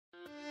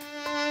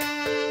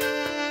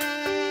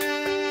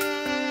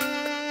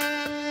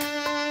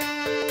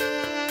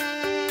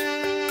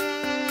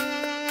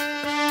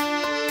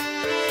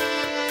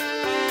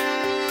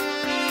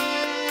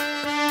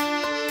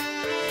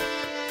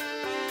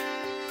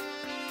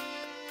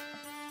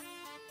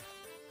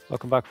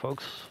Welcome back,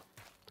 folks.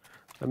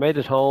 I made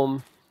it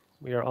home.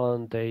 We are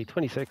on day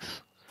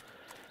 26.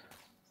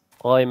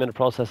 I'm in the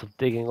process of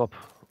digging up,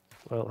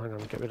 well, hang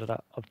on, get rid of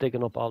that, of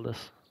digging up all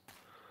this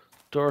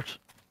dirt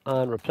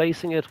and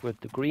replacing it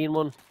with the green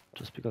one,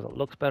 just because it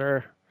looks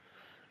better.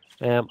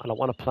 And I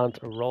want to plant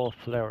a row of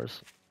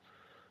flowers.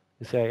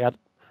 You see, I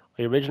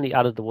originally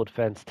added the wood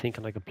fence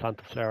thinking I could plant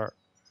the flower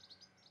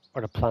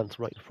or the plants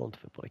right in front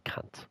of it, but I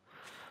can't.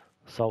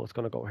 So it's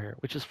going to go here,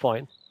 which is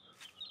fine.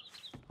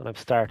 And I've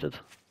started.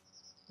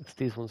 It's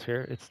these ones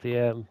here. It's the,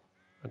 I'm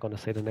going to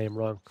say the name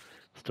wrong.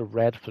 It's the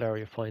red flower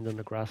you find in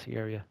the grassy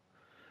area.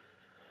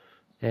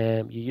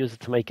 You use it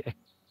to make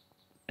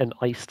an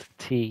iced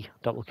tea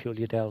that will cool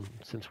you down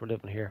since we're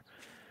living here.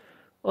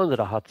 Under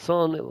the hot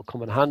sun, it will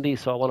come in handy,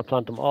 so I want to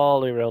plant them all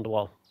the way around the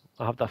wall.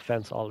 I have that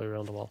fence all the way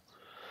around the wall.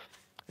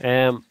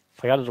 I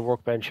added a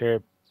workbench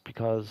here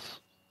because,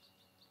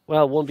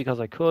 well, one, because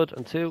I could,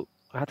 and two,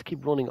 I had to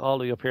keep running all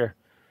the way up here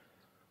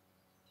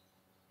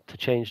to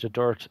change the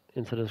dirt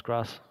into this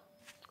grass.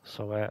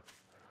 So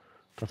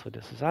that's why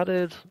this is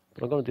added.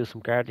 But I'm going to do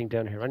some gardening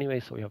down here anyway,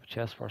 so we have a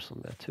chest for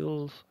some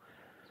tools.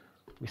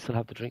 We still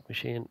have the drink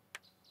machine.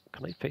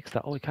 Can I fix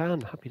that? Oh, I can.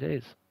 Happy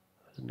days.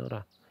 I didn't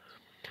know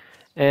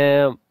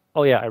that.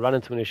 Oh yeah, I ran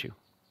into an issue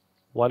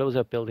while I was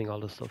out building all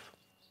this stuff,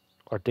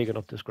 or digging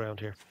up this ground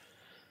here.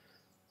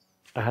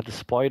 I had the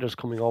spiders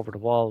coming over the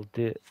wall.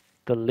 The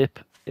lip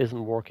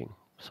isn't working,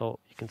 so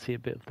you can see a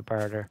bit of the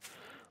bar there.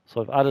 So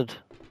I've added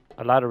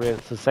a ladder in.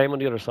 It's the same on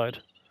the other side.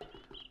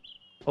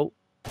 Oh,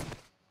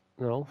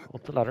 no,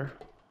 up the ladder.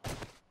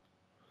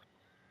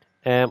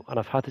 And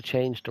I've had to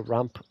change the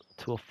ramp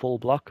to a full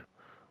block,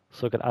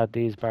 so I could add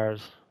these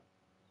bars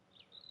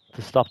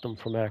to stop them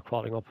from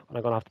crawling up. And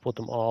I'm going to have to put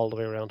them all the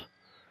way around.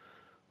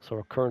 So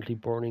we're currently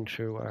burning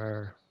through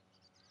our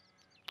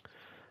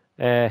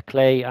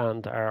clay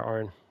and our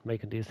iron,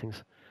 making these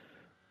things.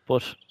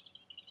 But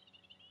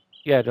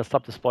yeah, they'll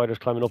stop the spiders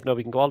climbing up. Now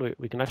we can go all the way.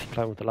 We can actually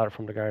climb with the ladder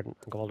from the garden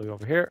and go all the way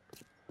over here.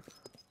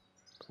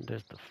 And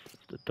there's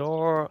the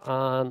door,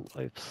 and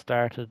I've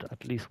started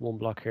at least one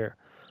block here,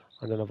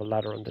 and then I have a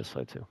ladder on this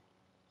side too.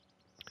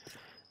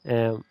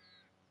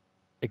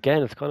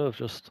 Again, it's kind of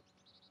just,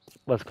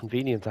 well, it's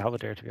convenient to have it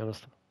there, to be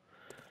honest.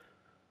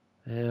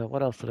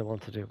 What else did I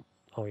want to do?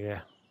 Oh yeah,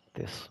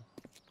 this.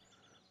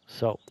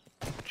 So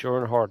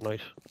during horde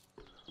night,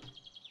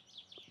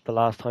 the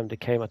last time they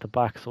came at the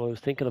back, so I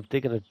was thinking of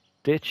digging a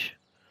ditch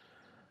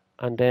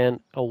and then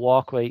a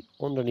walkway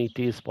underneath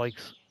these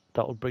spikes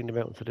that will bring them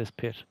out into this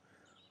pit.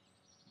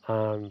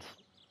 And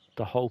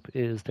the hope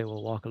is they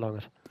will walk along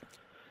it.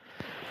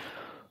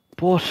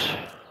 But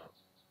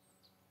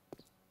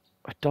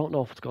I don't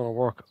know if it's going to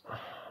work.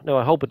 No,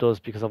 I hope it does,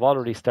 because I've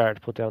already started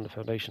to put down the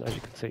foundation, as you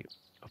can see.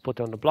 I've put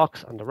down the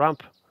blocks and the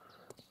ramp,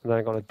 and then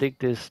I'm going to dig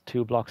this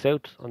 2 blocks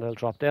out, and they'll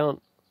drop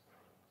down.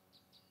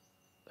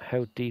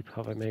 How deep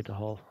have I made the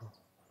hole?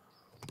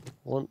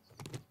 1,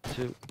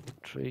 2,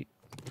 3,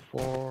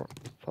 4,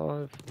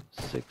 5,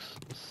 6,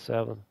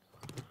 7,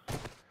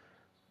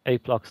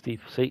 8 blocks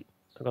deep. See,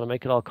 I'm going to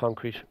make it all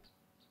concrete.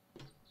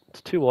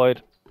 It's 2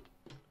 wide,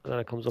 and then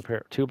it comes up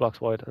here. 2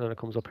 blocks wide, and then it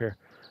comes up here,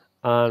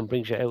 and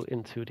brings you out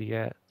into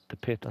the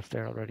pit that's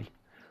there already.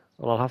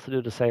 And I'll have to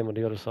do the same on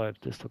the other side.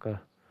 This took it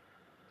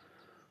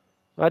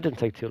didn't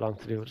take too long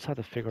to do. I just had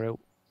to figure out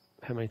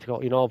how many to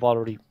go. You know, I've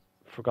already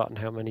forgotten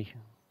how many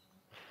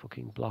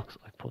fucking blocks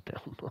I put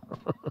down.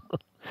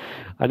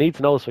 I need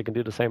to know so I can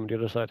do the same on the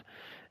other side.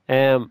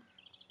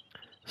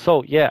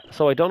 So yeah,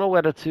 so I don't know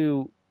whether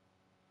to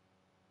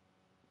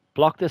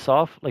block this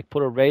off, like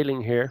put a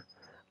railing here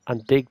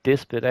and dig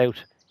this bit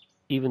out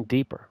even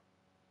deeper.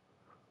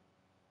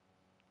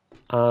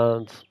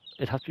 And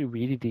it has to be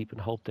really deep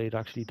and hope they'd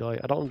actually die.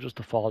 I don't want them just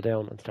to fall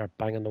down and start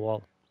banging the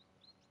wall.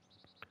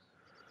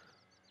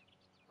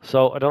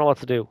 So I don't know what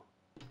to do.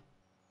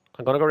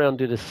 I'm going to go around and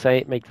do the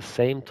same, make the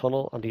same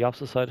tunnel on the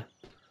opposite side.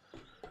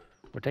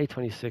 We're day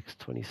 26,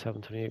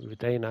 27, 28, we're a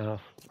day and a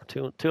half, or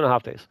two and a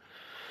half days.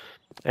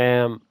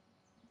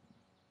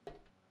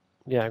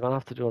 Yeah, I'm going to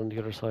have to do it on the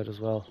other side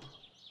as well.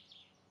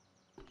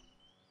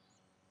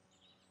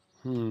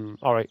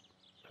 Alright.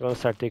 I'm going to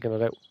start digging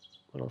it out.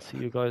 And I'll see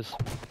you guys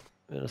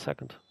in a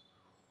second.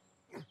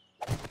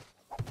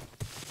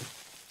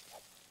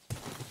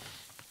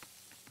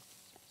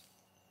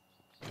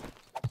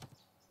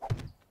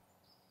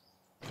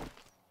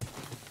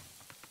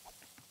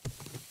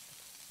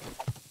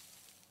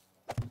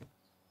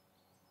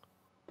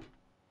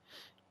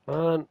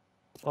 Man,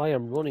 I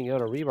am running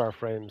out of rebar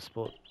frames,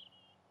 but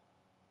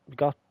we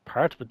got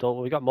part of it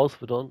done. We got most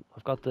of it done.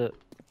 I've got the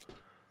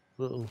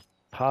little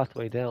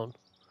pathway down.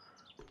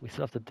 We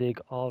still have to dig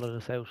all of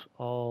this out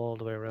all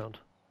the way around.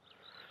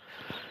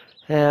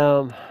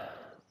 I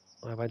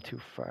went too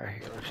far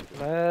here, actually.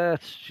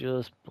 Let's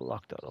just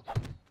block that up.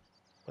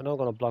 I know I'm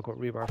going to block with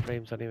rebar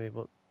frames anyway,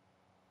 but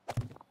I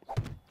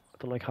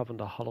don't like having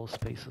the hollow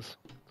spaces.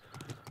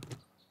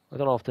 I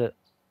don't know if the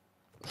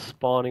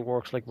spawning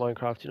works like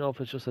Minecraft. You know,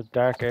 if it's just a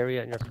dark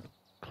area and you're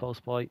close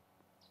by, a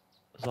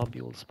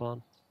zombie will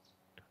spawn.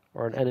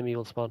 Or an enemy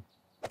will spawn.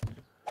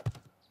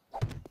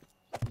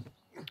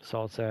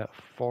 So it's a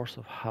force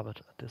of habit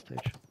at this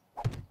stage.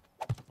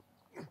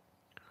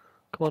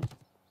 Come on.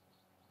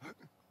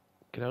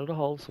 Get out of the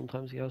hole.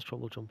 Sometimes he has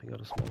trouble jumping out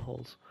of small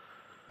holes.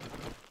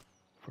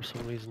 For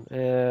some reason.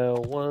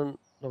 One.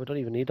 No, we don't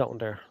even need that one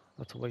there.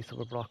 That's a waste of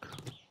a block.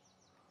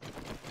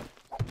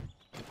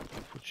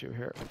 Put you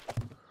here.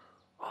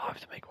 Oh, I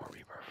have to make more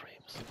rebar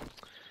frames.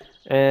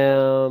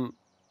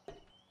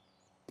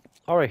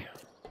 Alright.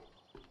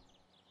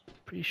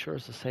 Pretty sure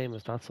it's the same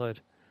as that side.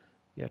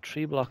 Yeah,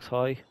 3 blocks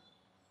high.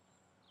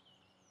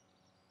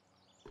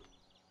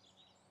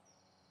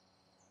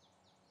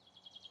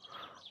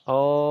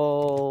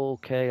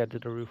 Okay, I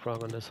did the roof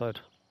wrong on this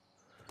side.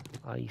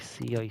 I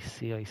see.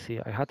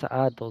 I had to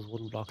add those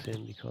wooden blocks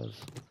in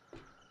because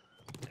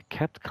it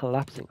kept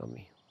collapsing on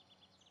me.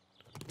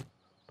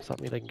 Does that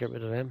mean I can get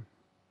rid of them?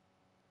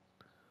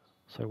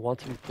 So I want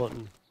to be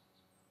putting...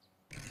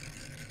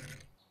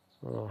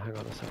 Oh, hang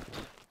on a second.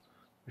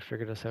 We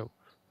figured this out.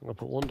 I'm going to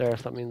put one there,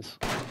 so that means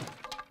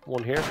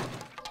one here.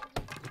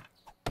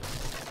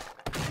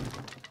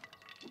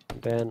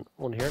 And then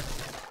one here.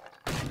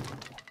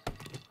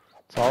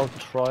 It's all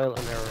trial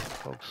and error,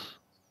 folks.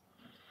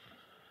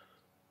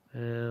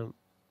 I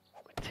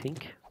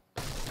think.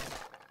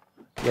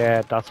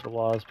 Yeah, that's what it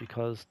was,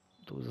 because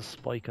there was a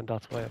spike and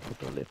that's why I put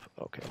the lip.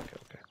 Okay.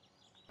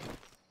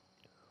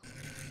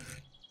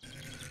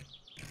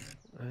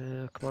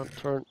 Come on,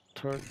 turn.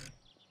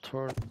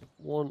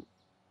 One.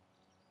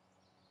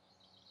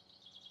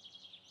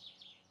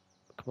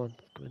 Come on,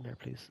 go in there,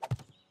 please.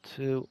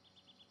 2,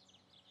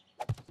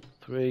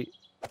 3,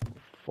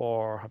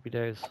 4. Happy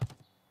days.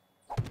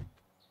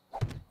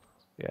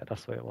 Yeah,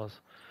 that's the way it was.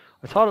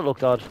 I thought it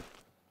looked odd.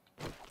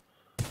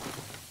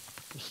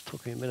 Just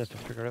took me a minute to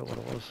figure out what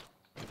it was.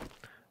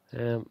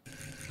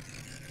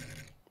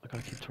 I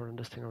gotta keep turning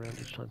this thing around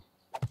each time.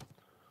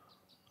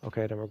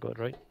 Okay, then we're good,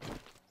 right?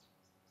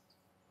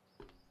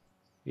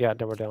 Yeah,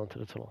 then we're down to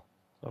the tunnel.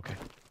 Okay.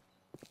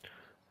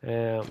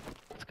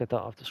 Let's get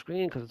that off the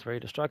screen because it's very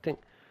distracting.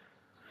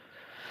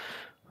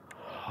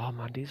 Oh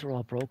man, these are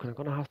all broken. I'm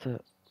gonna have to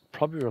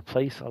probably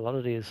replace a lot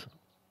of these.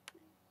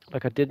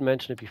 Like I did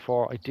mention it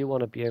before, I do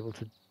want to be able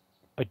to...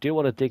 I do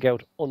want to dig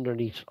out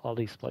underneath all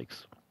these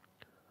spikes.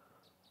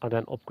 And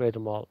then upgrade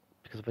them all.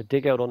 Because if I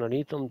dig out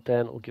underneath them,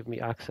 then it'll give me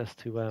access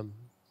to...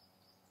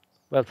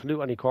 well, to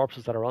loot any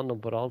corpses that are on them,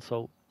 but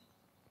also...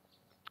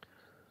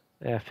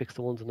 fix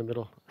the ones in the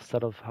middle,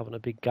 instead of having a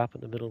big gap in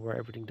the middle where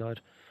everything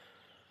died.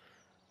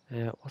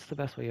 What's the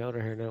best way out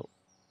of here now?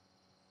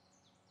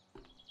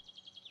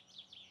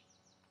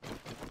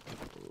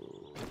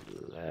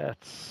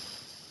 Let's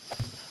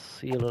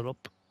seal it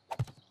up.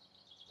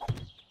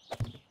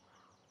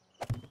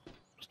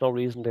 There's no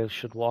reason they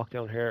should walk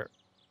down here.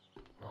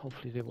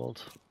 Hopefully they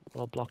won't.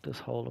 I'll block this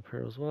hole up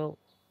here as well.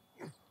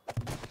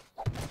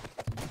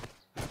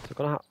 So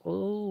gonna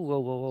oh,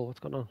 whoa, what's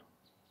going on?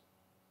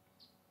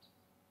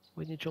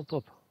 Why didn't you jump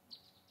up?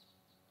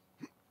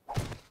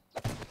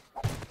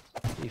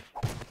 He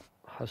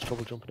has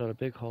trouble jumping out of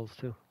big holes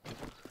too.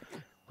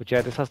 But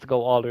yeah, this has to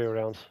go all the way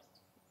around.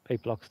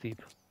 8 blocks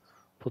deep.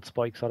 Put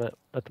spikes on it,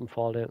 let them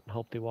fall in and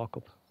hope they walk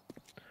up.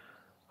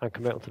 And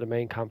come out into the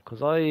main camp,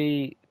 because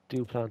I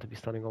do plan to be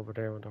standing over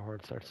there when the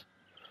horde starts.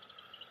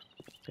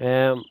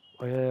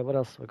 What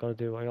else am I going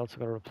to do? I also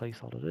got to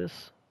replace all of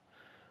this.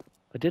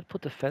 I did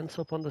put the fence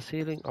up on the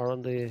ceiling, or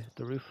on the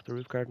roof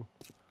garden.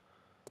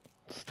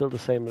 It's still the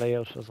same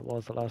layout as it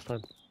was the last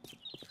time.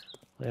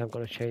 I am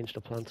going to change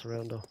the plants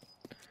around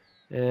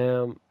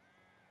though.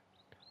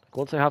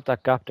 Once I have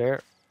that gap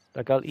there,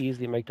 like I'll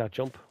easily make that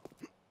jump.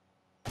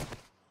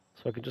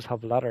 So I can just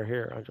have a ladder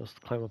here and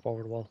just climb up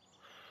over the wall.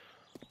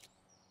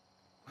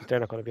 They're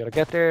not going to be able to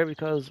get there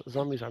because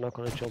zombies are not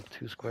going to jump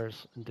 2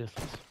 squares in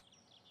distance.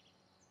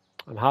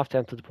 I'm half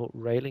tempted to put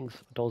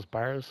railings, those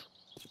bars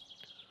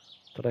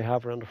that I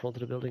have around the front of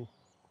the building,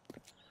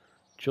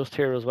 just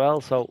here as well.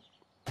 So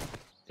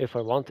if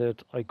I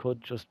wanted, I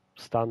could just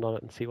stand on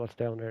it and see what's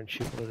down there and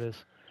shoot what it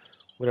is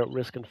without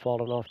risking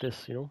falling off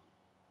this, you know.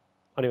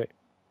 Anyway,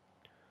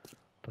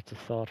 that's a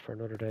thought for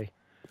another day.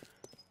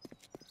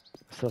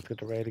 I still have to get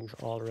the railings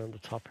all around the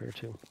top here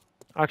too.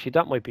 Actually,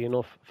 that might be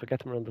enough if I get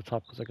them around the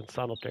top, because I can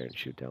stand up there and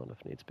shoot down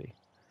if needs be.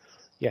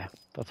 Yeah,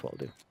 that's what I'll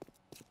do.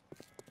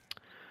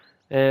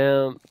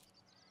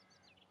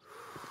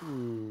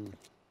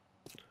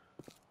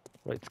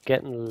 Right, it's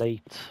getting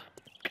late.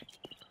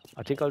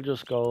 I think I'll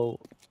just go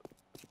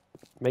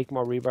make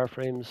more rebar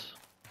frames.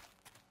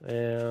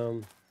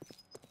 I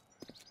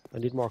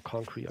need more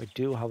concrete. I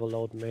do have a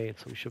load made,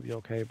 so we should be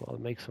okay, but I'll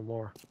make some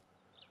more.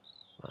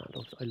 Man,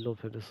 I love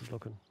how this is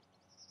looking.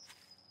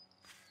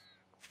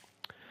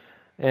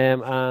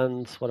 And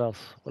what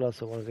else? What else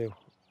do I want to do?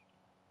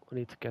 I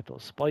need to get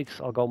those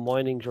spikes. I'll go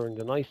mining during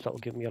the night. That will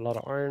give me a lot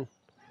of iron.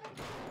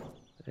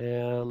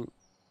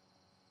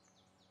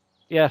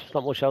 Yeah, there's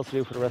not much else to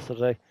do for the rest of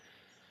the day.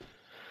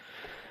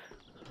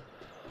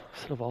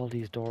 Still have all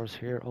these doors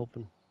here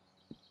open.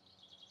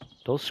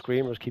 Those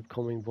screamers keep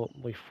coming, but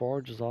my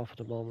forge is off at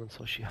the moment,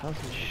 so she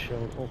hasn't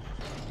shown up.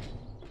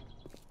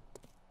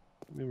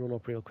 Let me run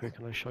up real quick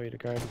and I'll show you the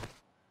garden.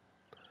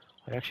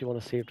 I actually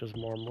want to see if there's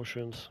more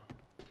mushrooms.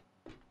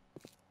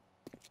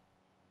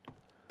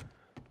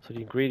 So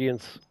the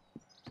ingredients,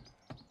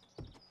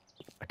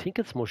 I think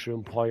it's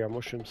mushroom pie or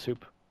mushroom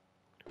soup,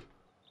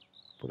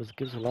 but it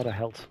gives a lot of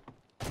health,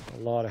 a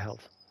lot of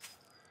health.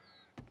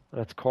 And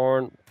that's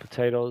corn,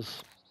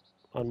 potatoes,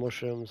 and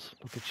mushrooms.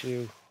 Look at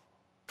you.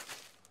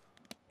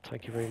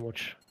 Thank you very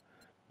much.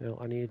 Now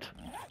I need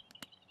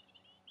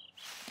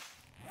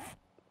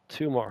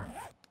 2 more.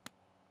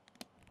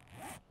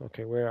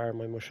 Okay, where are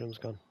my mushrooms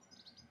gone?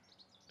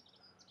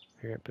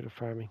 Here, a bit of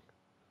farming.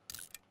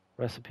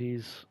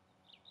 Recipes,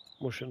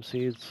 mushroom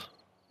seeds.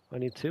 I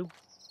need 2.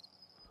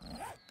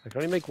 I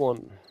can only make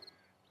 1.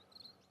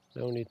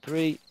 Now I need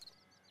 3.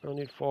 Now I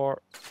need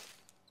 4.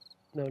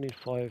 Now I need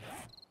 5.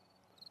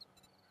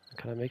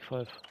 Can I make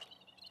 5?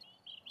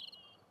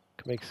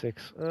 Can make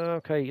 6.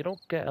 Okay, you don't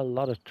get a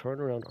lot of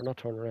turnaround, or not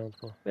turnaround,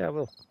 but yeah,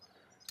 well,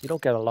 you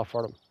don't get a lot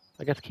for them.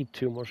 I get to keep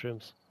 2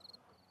 mushrooms.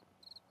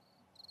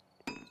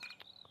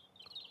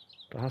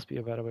 There has to be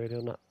a better way of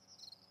doing that.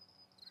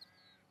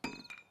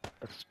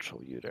 Let's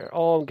throw you there.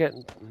 Oh, I'm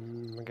getting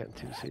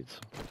 2 seeds.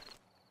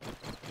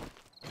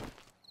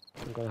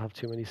 I'm gonna have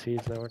too many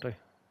seeds now, aren't I?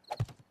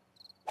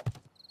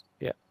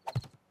 Yeah.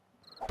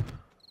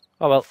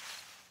 Oh well.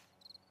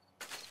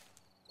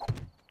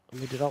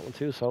 Let me do that one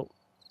too, so.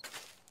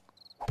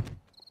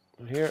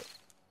 And here.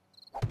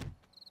 I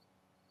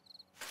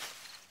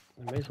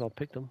may as well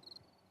pick them.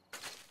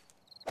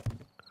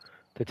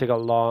 They take a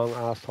long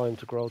ass time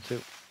to grow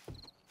too.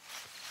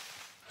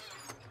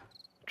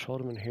 Throw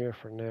them in here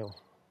for now.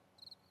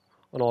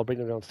 Oh no, I'll bring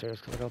them downstairs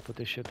because I gotta put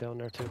this shit down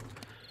there too.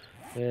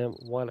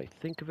 While I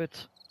think of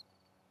it,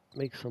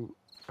 make some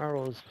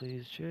arrows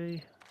please,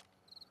 Jay.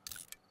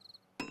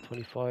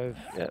 25,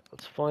 yeah,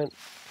 that's fine.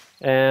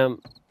 Yeah,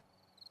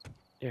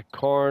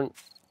 corn,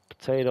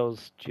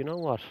 potatoes. Do you know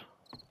what?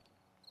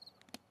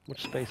 How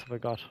much space have I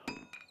got?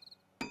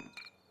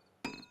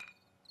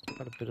 I've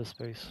got a bit of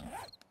space.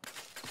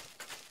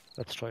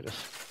 Let's try this.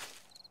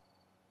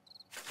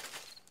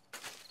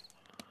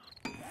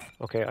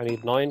 Okay, I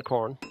need 9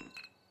 corn.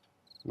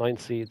 9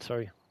 seeds,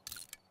 sorry.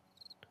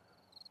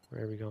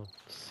 Where are we going?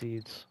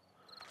 Seeds.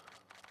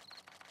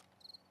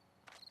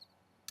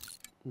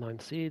 9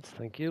 seeds,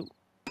 thank you.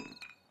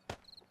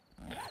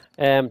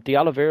 The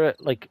aloe vera,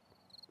 like,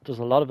 there's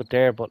a lot of it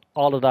there, but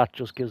all of that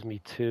just gives me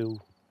 2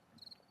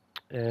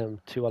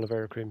 aloe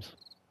vera creams,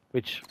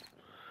 which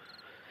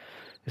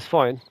is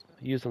fine.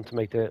 I use them to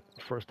make the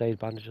first aid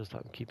bandages that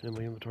I'm keeping in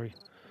my inventory.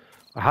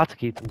 I had to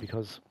keep them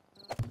because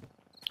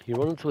you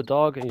run into a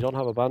dog and you don't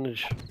have a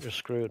bandage, you're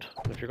screwed.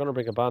 And if you're going to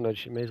bring a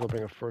bandage, you may as well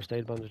bring a first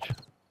aid bandage.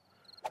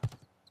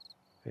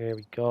 There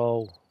we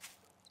go.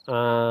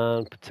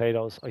 And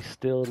potatoes. I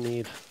still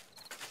need...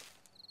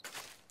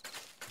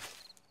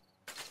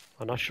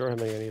 I'm not sure how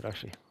many I need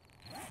actually.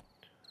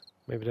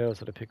 Maybe those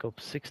that I pick up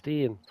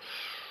 16.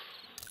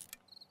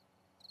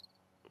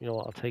 You know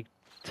what, I'll take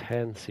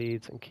 10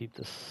 seeds and keep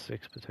the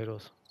 6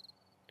 potatoes.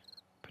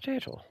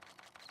 Potato.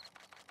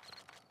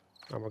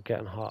 And we're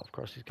getting hot. Of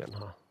course he's getting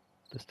hot.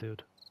 This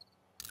dude.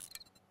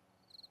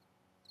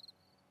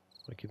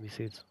 Might give me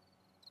seeds.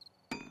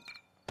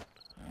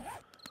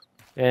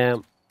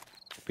 But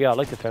yeah, I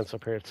like the fence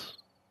up here.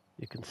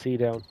 You can see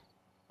down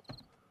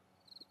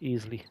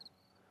easily.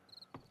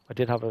 I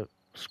did have a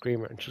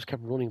screamer and just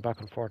kept running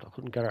back and forth. I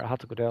couldn't get her. I had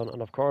to go down,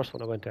 and of course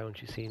when I went down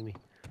she seen me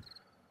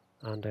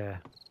and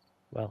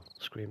well,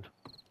 screamed.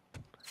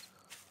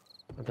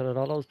 And then I had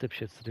all those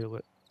dipshits to deal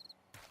with.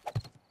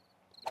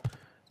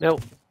 Now,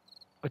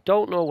 I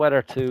don't know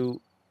whether to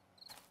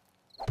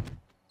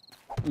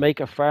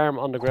make a farm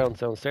on the ground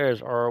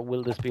downstairs or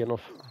will this be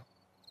enough?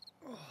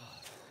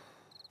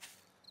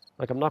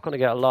 Like, I'm not going to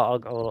get a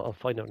lot. I'll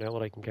find out now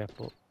what I can get,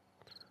 but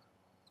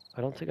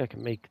I don't think I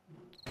can make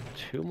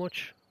too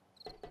much.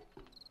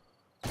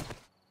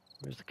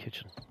 Where's the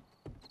kitchen?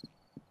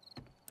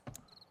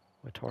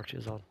 My torch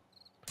is on.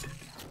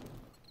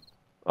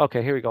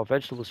 Okay, here we go.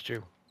 Vegetable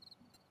stew.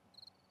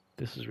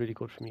 This is really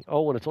good for me.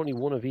 Oh, and it's only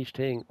 1 of each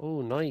thing.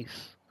 Oh,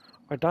 nice.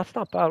 Right, that's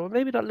not bad. Well,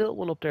 maybe that little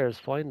one up there is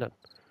fine then.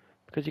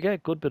 Because you get a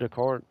good bit of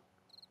corn.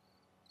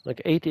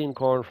 Like 18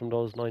 corn from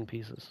those 9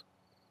 pieces.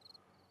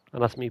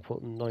 And that's me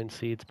putting 9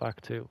 seeds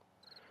back too.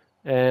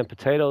 And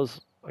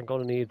potatoes, I'm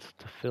going to need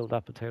to fill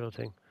that potato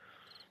thing.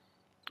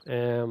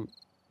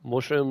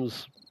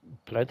 Mushrooms,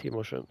 plenty of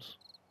mushrooms.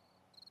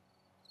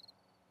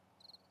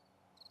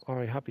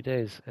 Alright, happy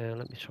days.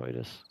 Let me try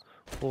this.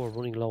 Oh, we're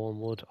running low on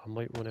wood. I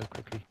might run out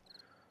quickly.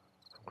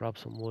 Grab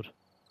some wood.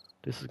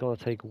 This is going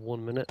to take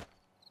 1 minute.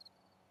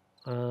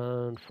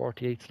 And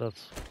 48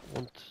 slots.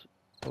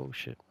 Oh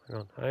shit,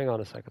 hang on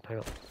a second, hang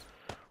on.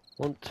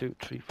 1, 2,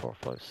 3, 4,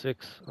 5,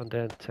 6, and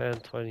then 10,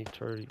 20,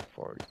 30,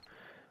 40,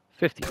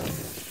 50.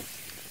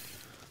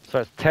 So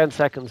it's 10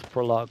 seconds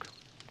per log.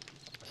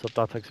 So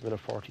that takes a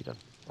minute 40 then,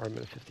 or a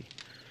minute 50.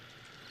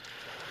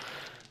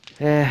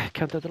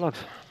 Count out the logs.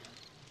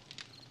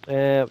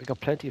 We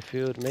got plenty of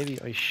food. Maybe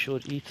I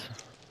should eat.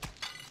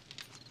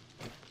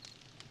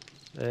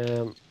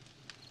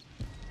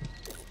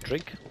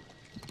 Drink.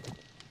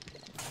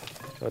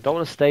 So I don't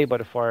want to stay by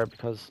the fire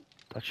because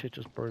that shit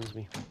just burns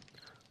me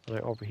and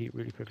I overheat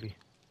really quickly.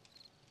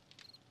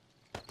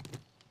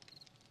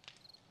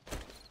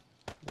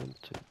 1,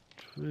 2,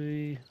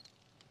 3.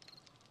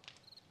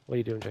 What are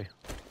you doing, Jay?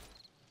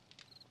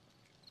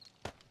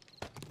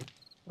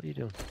 What are you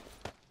doing?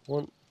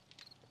 1,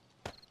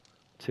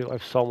 2. I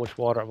have so much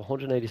water. I have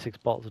 186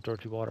 bottles of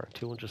dirty water and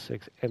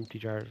 206 empty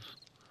jars.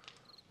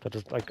 That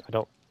is like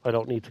I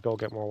don't need to go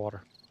get more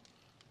water.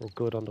 We're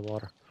good on the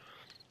water.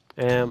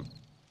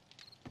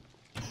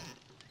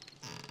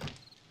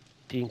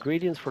 The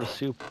ingredients for the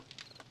soup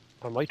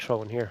I might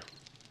throw in here.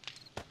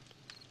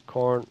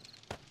 Corn,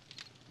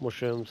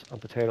 mushrooms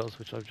and potatoes,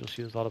 which I've just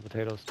used a lot of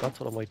potatoes. That's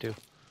what I might do.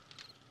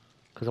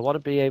 Because I want to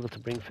be able to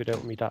bring food out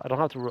with me. I don't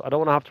want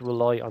to have to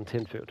rely on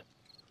tin food.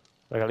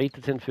 Like I'll eat the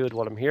tin food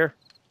while I'm here.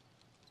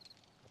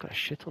 I've got a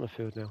shit ton of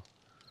food now.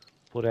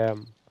 But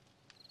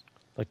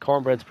like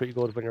cornbread's pretty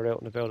good when you're out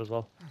and about as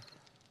well.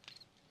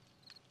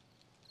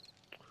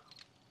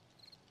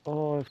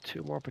 Oh, I have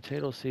 2 more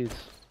potato seeds.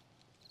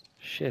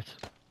 Shit.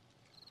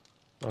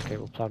 Okay,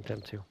 we'll plant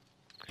them too.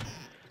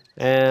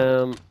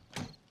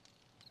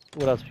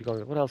 What else are we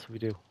going? What else will we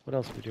do? What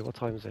else will we do? What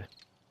time is it?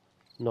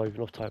 No, we've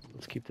enough time.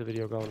 Let's keep the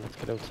video going. Let's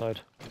get outside.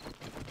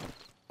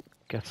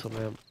 Get some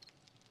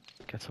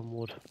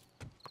wood.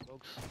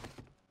 Folks,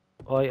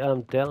 I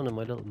am down in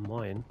my little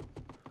mine.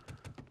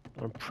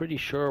 I'm pretty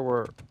sure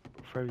we're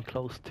very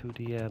close to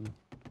the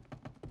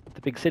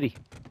big city,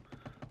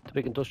 the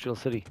big industrial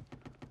city.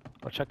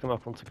 I'll check them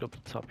out once I get up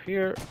to the top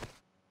here.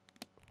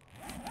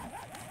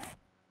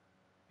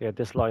 Yeah,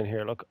 this line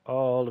here, look,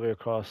 all the way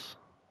across.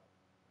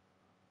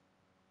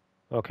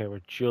 Okay,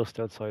 we're just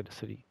outside the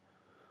city.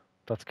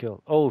 That's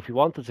cool. Oh, if you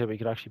wanted to, we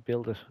could actually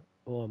build it.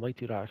 Oh, I might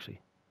do that actually.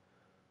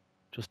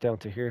 Just down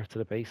to here, to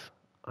the base.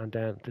 And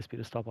then this be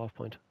the stop-off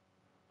point.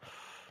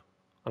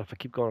 And if I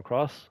keep going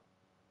across,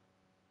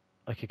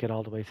 I could get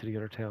all the way to the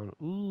other town.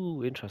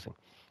 Ooh, interesting.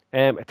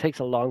 It takes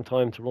a long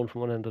time to run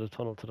from one end of the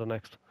tunnel to the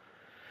next.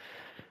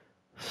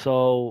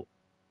 So,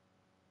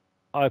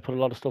 I put a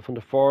lot of stuff in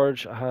the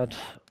forge. I had...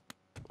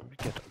 Let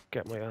me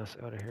get my ass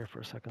out of here for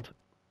a second.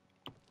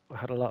 I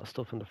had a lot of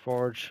stuff in the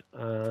forge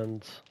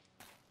and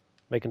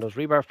making those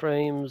rebar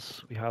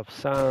frames. We have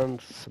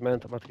sand,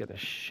 cement. I'm about to get a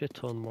shit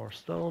ton more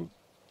stone.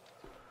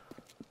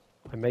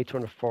 I may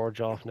turn the forge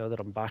off now that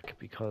I'm back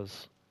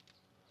because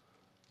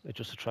it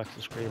just attracts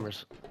the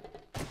screamers.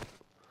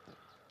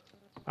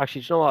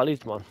 Actually, do you know what? I'll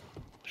leave them on.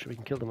 Sure, we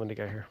can kill them when they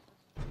get here.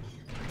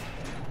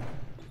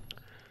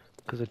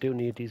 Because I do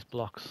need these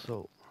blocks,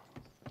 so...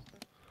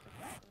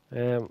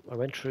 I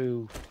went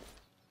through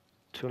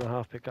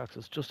 2.5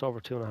 pickaxes, just over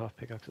 2.5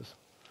 pickaxes.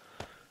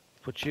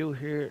 Put you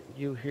here,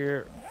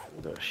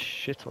 there's a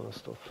shit ton of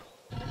stuff.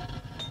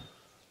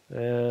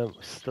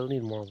 Still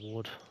need more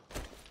wood.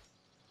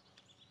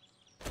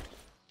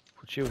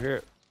 Put you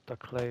here, that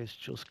clay is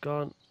just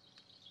gone.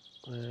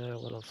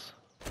 What else?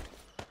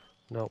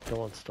 No, don't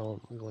want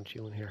stone, we want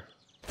you in here.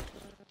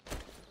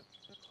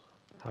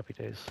 Happy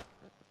days.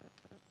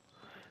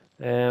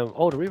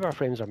 Oh, the rebar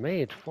frames are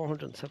made,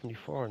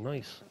 474,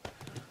 nice.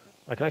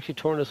 I can actually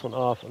turn this one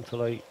off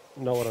until I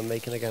know what I'm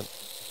making again.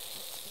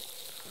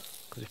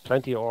 Because there's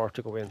plenty of ore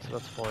to go in, so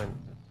that's fine.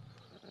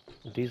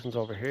 And these ones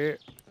over here,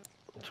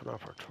 turn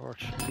off our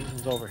torch. These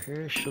ones over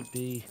here should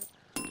be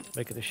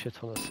making a shit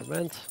ton of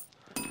cement.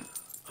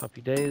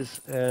 Happy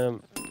days. I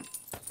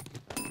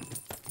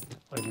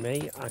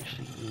may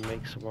actually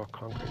make some more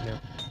concrete now.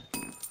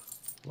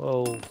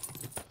 Whoa.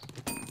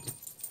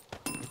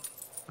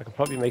 I can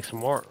probably make some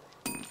more.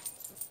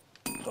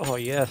 Oh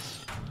yes.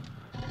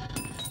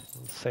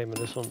 Same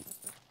in this one.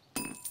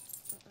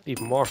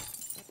 Even more.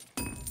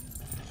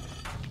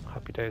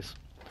 Happy days.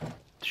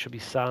 Should be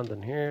sand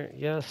in here,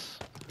 yes.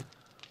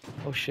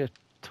 Oh shit,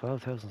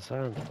 12,000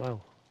 sand,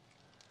 wow.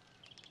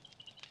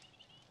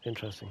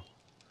 Interesting.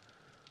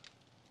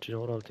 Do you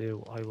know what I'll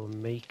do? I will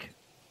make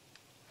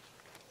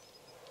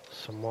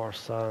some more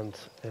sand.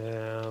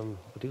 We'll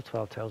do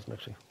 12,000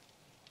 actually.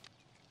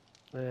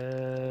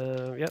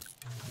 Yep,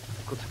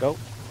 good to go.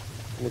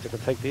 Means I can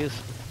take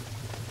these.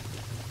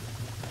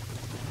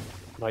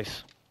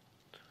 Nice.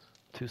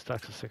 2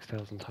 stacks of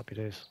 6,000, happy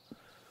days.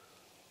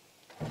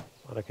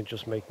 And I can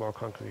just make more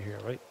concrete here,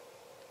 right?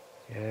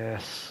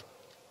 Yes.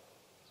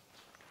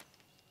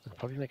 I'll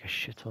probably make a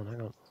shit ton,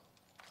 hang on.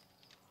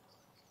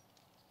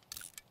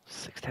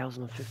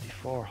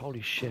 6,054,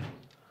 holy shit.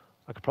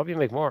 I could probably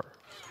make more.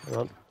 Hang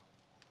on.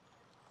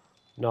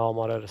 No, I'm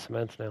all out of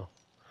cement now.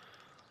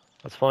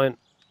 That's fine.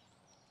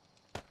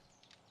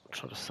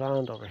 Throw the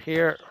sand over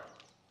here.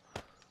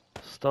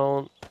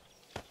 Stone.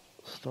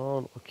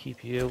 Stone, we'll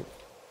keep you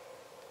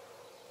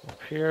up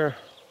here.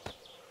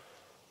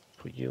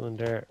 Put you in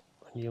there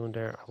and you in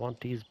there. I want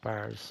these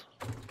bars.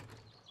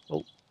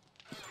 Oh.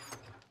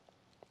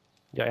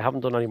 Yeah, I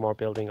haven't done any more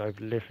building. I've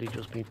literally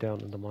just been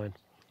down in the mine.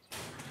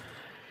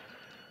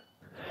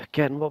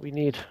 Getting what we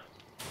need.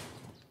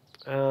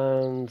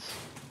 And...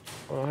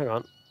 oh, hang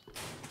on.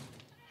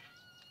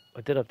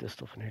 I did have this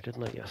stuff in here,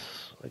 didn't I?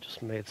 Yes. I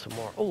just made some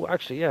more. Oh,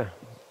 actually, yeah.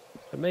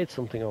 I made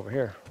something over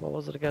here. What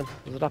was it again?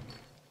 Was it that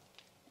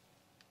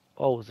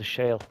Oh, it was a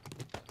shale.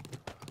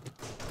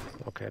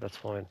 Okay, that's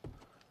fine.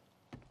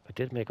 I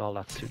did make all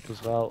that soup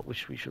as well,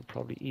 which we should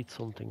probably eat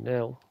something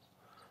now.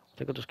 I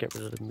think I'll just get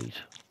rid of the meat.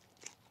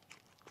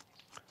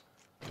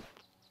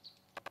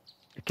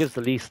 It gives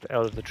the least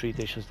out of the 3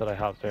 dishes that I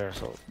have there,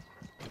 so...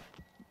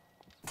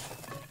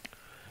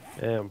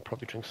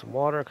 probably drink some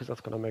water, because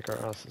that's going to make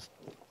our asses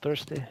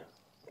thirsty.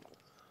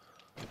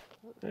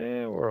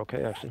 Yeah, we're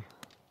okay, actually.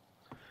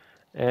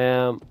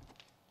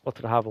 What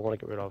did I have I want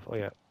to get rid of? Oh,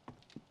 yeah.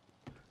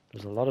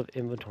 There's a lot of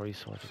inventory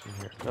sorted in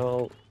here.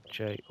 No,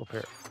 Jay, up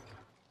here.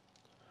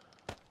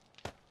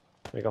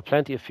 We got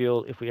plenty of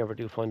fuel if we ever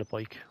do find a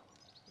bike.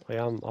 I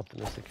am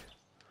optimistic.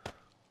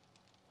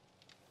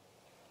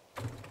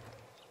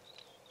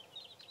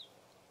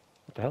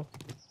 What the hell?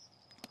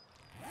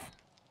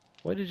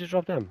 Why did you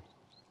drop them?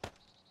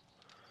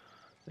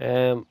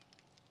 I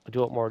do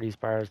want more of these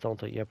bars,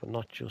 don't I? Yeah, but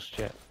not just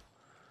yet.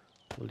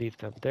 We'll leave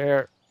them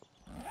there.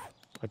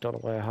 I don't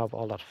know why I have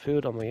all that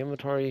food on my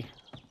inventory.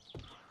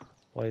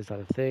 Why is that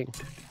a thing?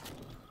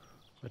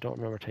 I don't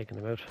remember taking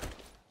them out.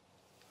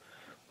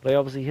 But I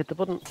obviously hit the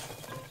button.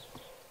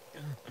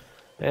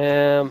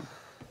 And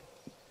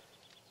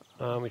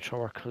we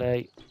throw our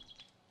clay.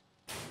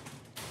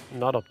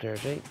 Not up there,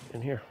 Jay.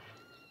 In here.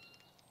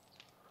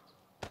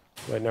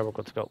 Right, now we're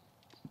good to go.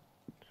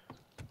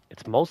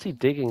 It's mostly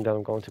digging that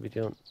I'm going to be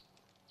doing.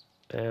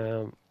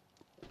 I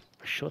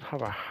should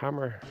have a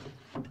hammer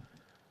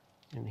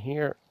in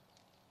here.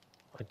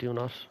 I do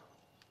not.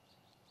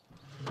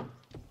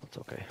 That's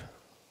okay.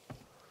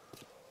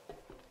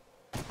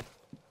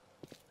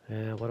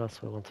 What else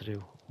do I want to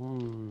do?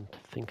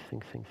 Think.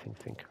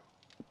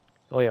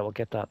 Oh yeah, we'll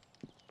get that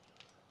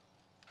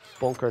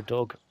bunker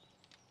dug.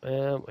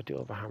 I do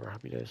have a hammer,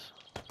 happy days.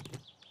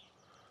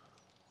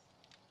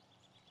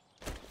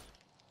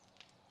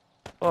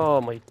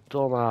 Oh, my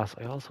dumb ass.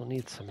 I also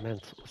need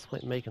cement. What's the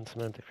point making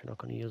cement if you're not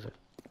going to use it?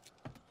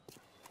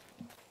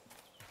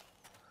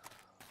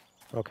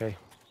 Okay,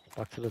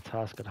 back to the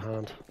task at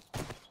hand.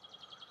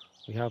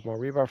 We have more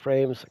rebar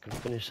frames. I can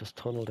finish this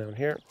tunnel down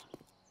here.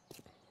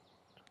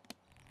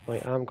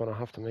 I am going to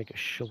have to make a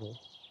shovel.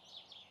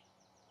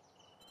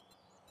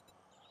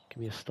 Give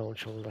me a stone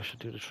shovel, that should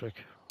do the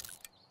trick.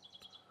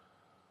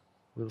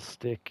 We'll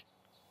stick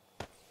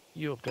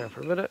you up there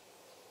for a minute.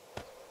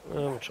 And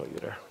we'll show you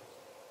there.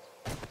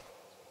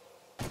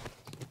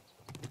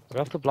 I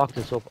have to block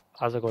this up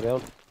as I go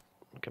down.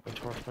 Get my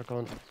torch back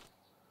on.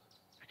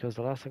 Because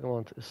the last thing I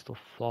want is stuff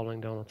falling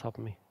down on top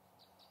of me.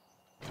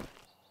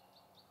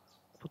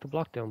 Put the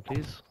block down,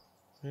 please.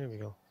 There we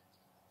go.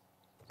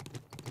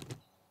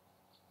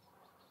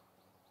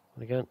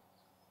 And again.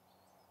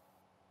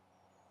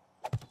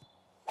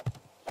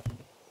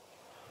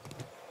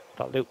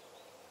 That'll do.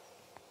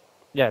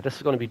 Yeah, this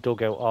is going to be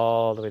dug out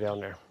all the way down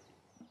there.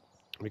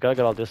 We gotta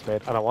get all this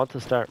made, and I want to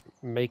start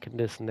making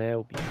this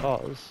now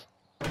because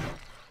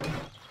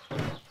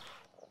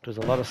there's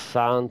a lot of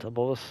sand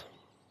above us.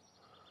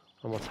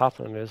 And what's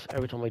happening is,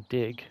 every time I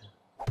dig,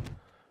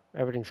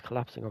 everything's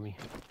collapsing on me.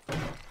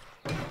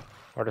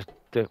 Or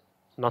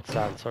not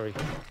sand, sorry,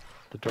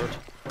 the dirt.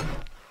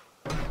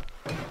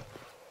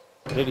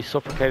 I nearly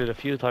suffocated a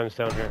few times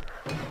down here.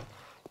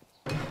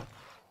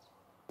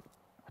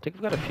 I think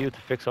we've got a few to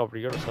fix over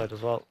the other side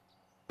as well.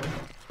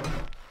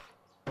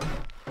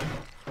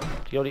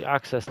 The only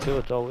access to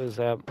it though is,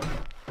 well,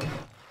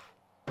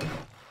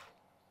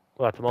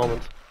 at the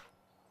moment,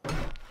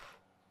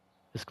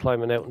 is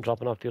climbing out and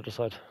dropping off the other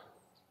side.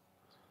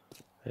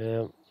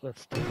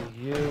 Let's do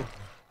you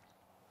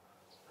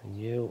and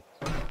you.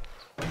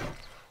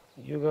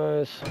 You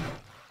guys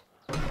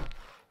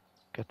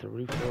get the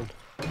roof on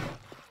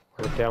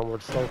or the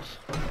downward slopes.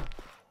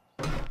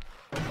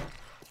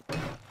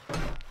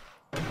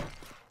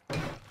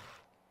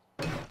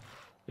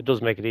 It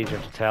does make it easier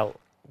to tell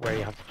where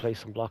you have to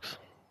place some blocks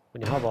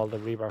when you have all the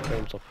rebar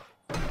frames up.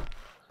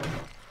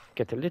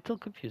 Get a little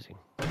confusing.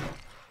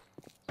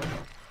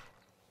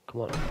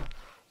 Come on.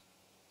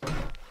 I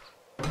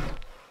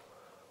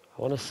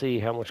want to see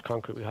how much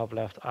concrete we have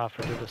left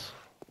after this.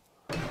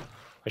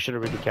 I should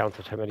have really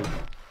counted how many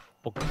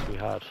buckets we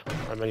had, or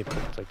how many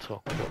buckets I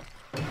took, but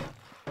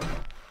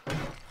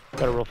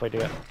got a rough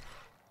idea.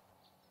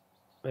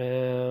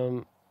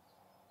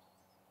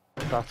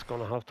 That's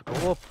gonna have to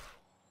go up.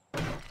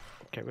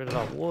 Get rid of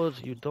that wood,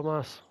 you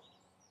dumbass.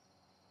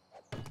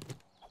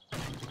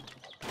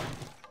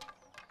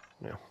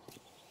 Yeah.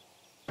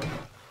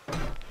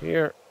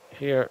 Here.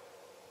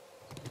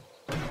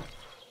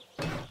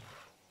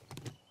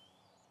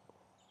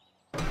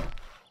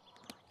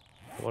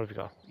 What have we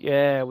got?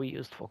 Yeah, we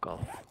used fuck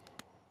all.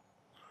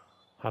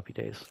 Happy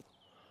days.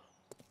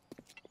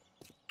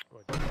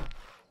 Right.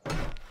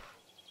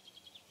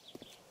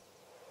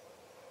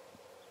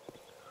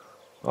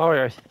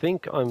 Alright, I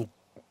think I'm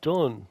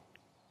done.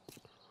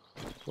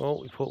 Well,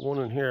 we put one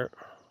in here.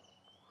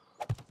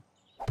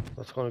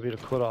 That's going to be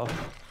the cutoff.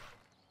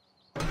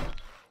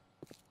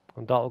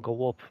 And that'll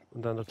go up,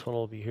 and then the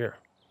tunnel will be here.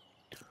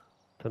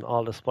 Then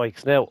all the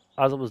spikes. Now,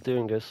 as I was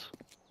doing this,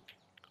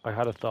 I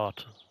had a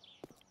thought.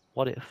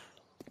 What if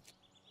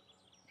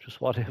Just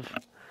what if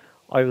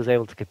I was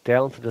able to get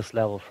down to this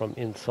level from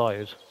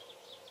inside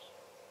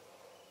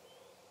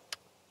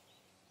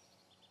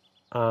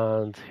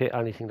and hit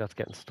anything that's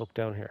getting stuck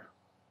down here?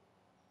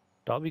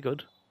 That'd be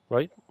good,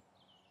 right?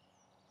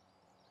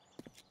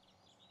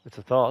 It's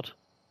a thought.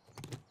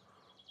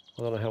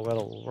 I don't know how well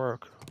it will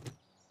work.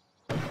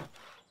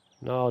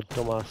 No,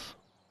 dumbass.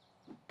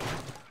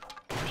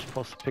 You're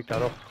supposed to pick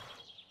that up.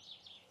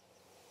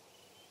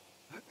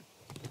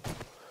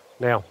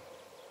 Now,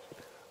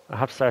 I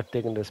have to start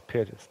digging this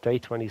pit. It's day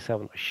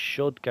 27. I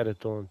should get it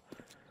done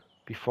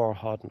before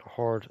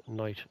horde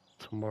night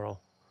tomorrow.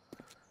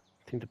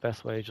 I think the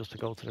best way is just to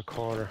go to the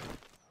corner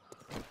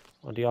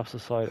on the opposite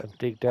side and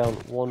dig down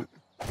 1,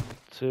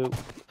 2,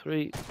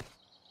 3.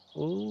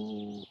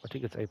 Ooh, I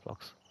think it's 8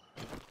 blocks.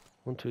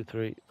 1, 2,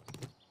 3.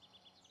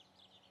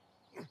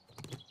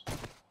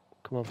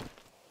 Come on.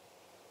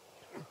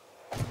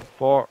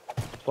 4,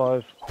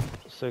 5,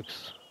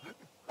 6,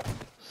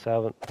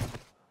 7,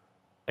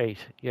 8.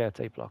 Yeah, it's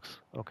 8 blocks.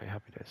 Okay,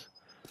 happy days.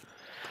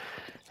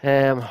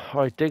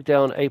 Alright, dig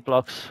down 8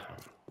 blocks.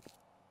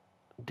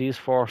 These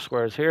 4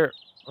 squares here,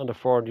 and the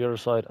 4 on the other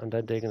side, and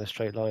then dig in a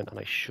straight line, and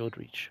I should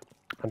reach.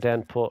 And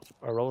then put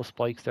a row of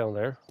spikes down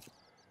there.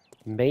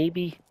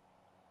 Maybe,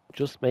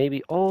 just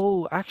maybe.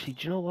 Oh, actually,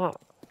 do you know what?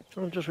 Do you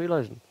know what I'm just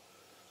realizing?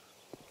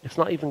 It's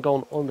not even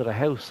going under the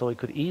house, so I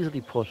could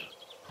easily put.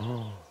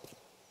 Oh,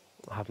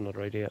 I have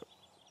another idea.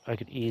 I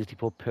could easily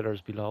put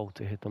pillars below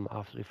to hit them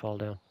after they fall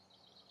down.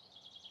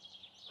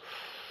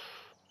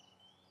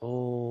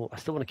 Oh, I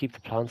still want to keep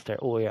the plants there.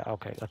 Oh yeah,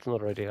 okay, that's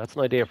another idea. That's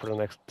an idea for the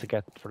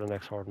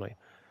next horde night.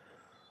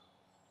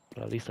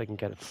 But at least I can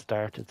get it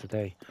started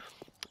today.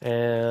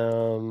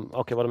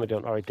 Okay, what am I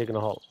doing? Alright, digging a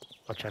hole.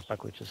 I'll check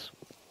back witches.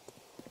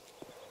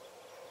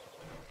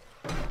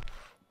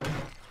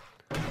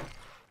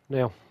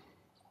 Now,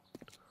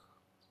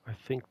 I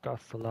think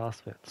that's the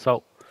last bit.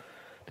 So,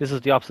 this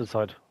is the opposite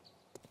side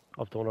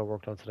of the one I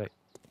worked on today.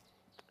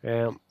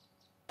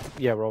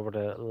 Yeah, we're over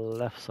the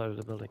left side of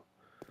the building.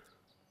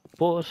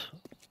 But,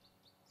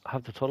 I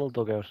have the tunnel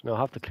dug out. Now, I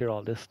have to clear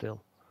all this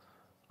still.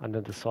 And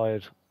then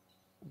decide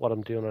what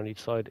I'm doing on each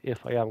side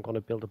if I am going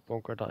to build a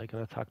bunker that I can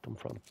attack them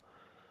from.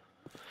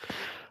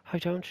 I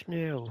don't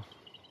know.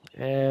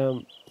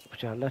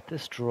 But yeah, let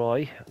this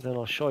dry, then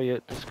I'll show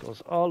you. This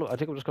goes all. I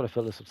think I'm just going to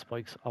fill this with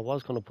spikes. I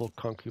was going to put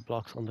concrete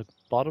blocks on the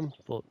bottom,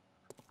 but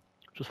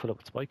just fill it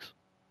with spikes.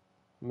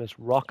 I mean, it's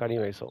rock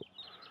anyway, so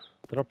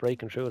they're not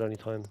breaking through at any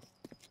time.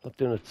 Not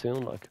doing it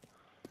soon, like.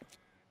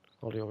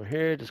 All the way over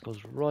here, this goes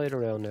right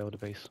around now the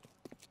base.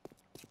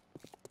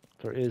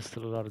 There is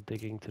still a lot of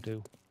digging to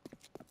do.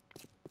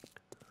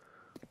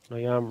 I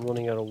am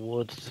running out of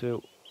wood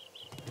too.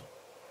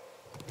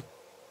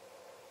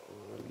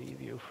 I'll leave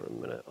you for a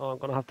minute. Oh, I'm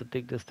gonna have to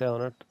dig this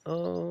down.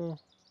 Oh,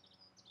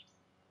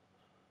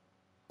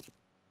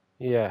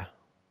 yeah.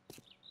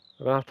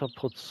 I'm gonna have to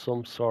put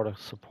some sort of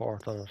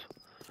support on it.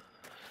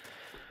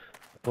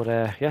 But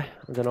yeah,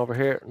 and then over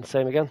here, and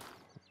same again.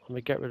 Let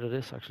me get rid of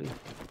this actually.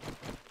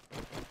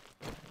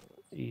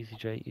 Easy,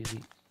 Jay, easy.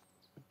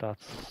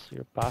 That's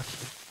your bat.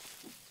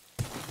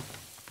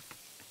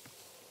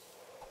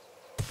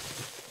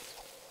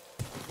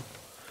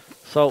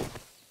 So,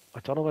 I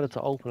don't know whether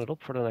to open it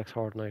up for the next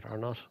horde night or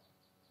not.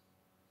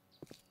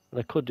 And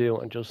I could do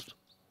and just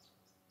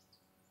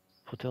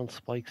put down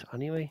spikes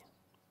anyway.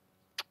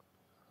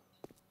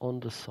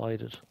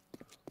 Undecided.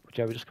 But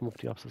yeah, we just come up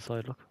the opposite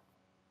side, look.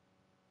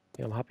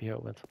 Yeah, I'm happy how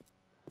it went.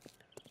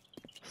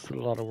 Still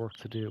a lot of work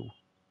to do.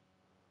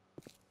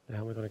 Yeah,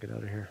 how am I going to get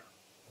out of here?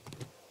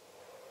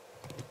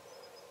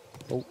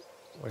 Oh,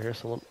 I hear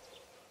someone.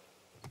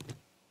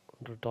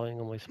 They're dying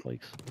on my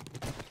spikes.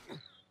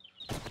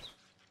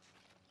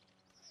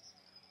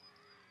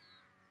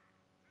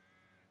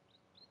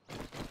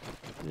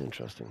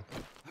 Interesting.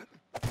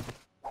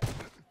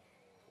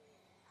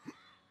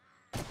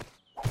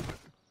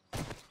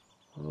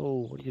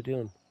 Oh, what are you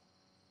doing?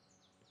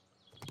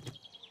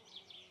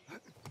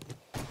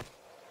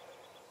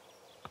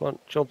 Come on,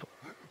 jump.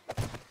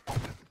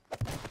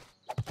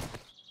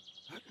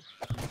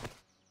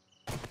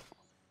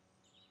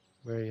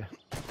 Where are you?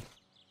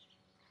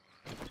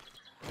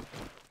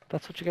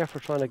 That's what you get for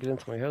trying to get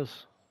into my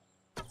house.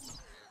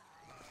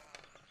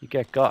 You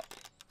get got.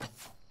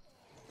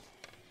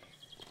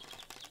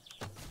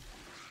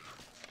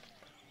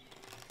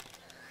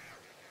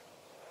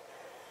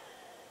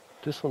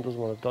 This one doesn't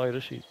want to die,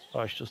 does she?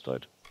 Oh, she just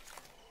died.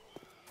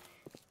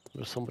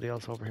 There's somebody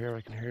else over here,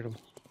 I can hear them.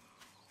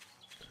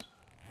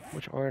 How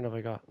much iron have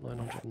I got?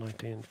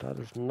 919. That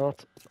is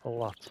not a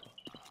lot.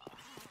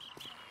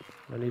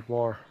 I need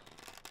more.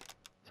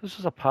 Is this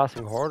just a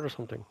passing horde or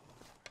something?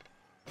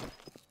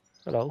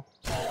 Hello.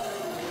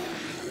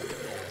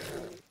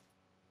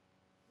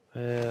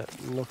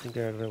 Nothing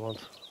there that I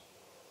want.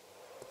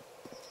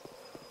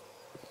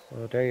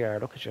 Oh, there you are,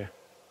 look at you.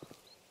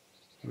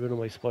 Ruining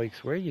my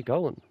spikes. Where are you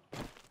going?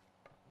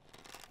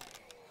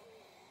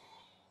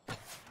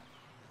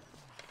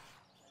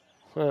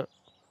 I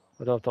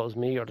don't know if that was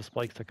me or the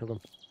spikes that killed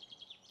him.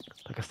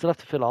 Like, I still have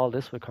to fill all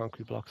this with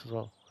concrete blocks as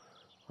well.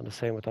 And the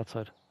same with that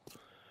side.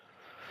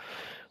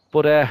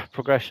 But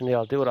progression, yeah,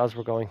 I'll do it as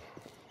we're going,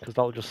 because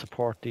that will just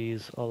support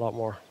these a lot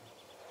more.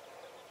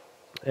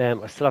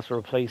 I still have to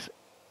replace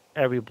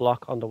every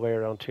block on the way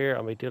around here,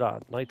 and we do that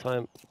at night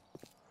time.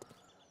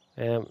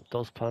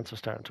 Those plants are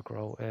starting to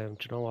grow. Do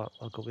you know what?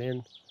 I'll go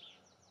in.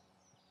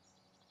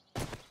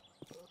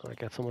 I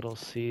get some of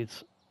those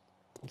seeds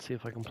and see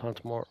if I can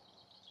plant more.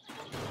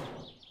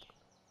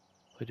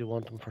 I do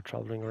want them for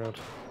traveling around.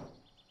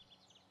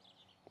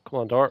 Come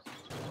on, Dor.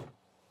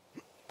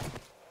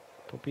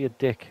 Don't be a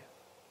dick.